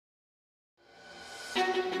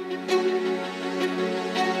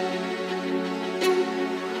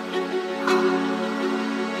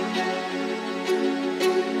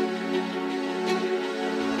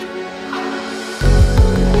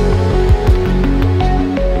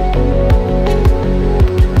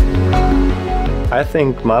I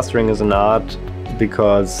think mastering is an art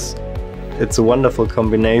because it's a wonderful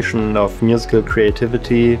combination of musical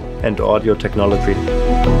creativity and audio technology.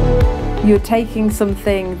 You're taking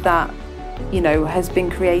something that, has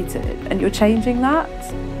been created and you're changing that.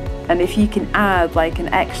 And if you can add like an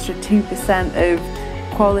extra 2%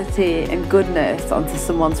 of quality and goodness onto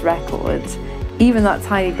someone's record, even that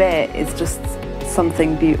tiny bit is just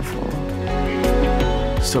something beautiful.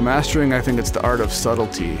 So mastering, I think it's the art of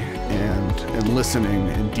subtlety and listening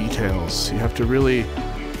and details. You have to really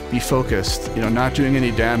be focused, not doing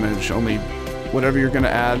any damage, only whatever you're going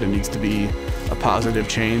to add, it needs to be a positive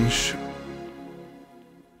change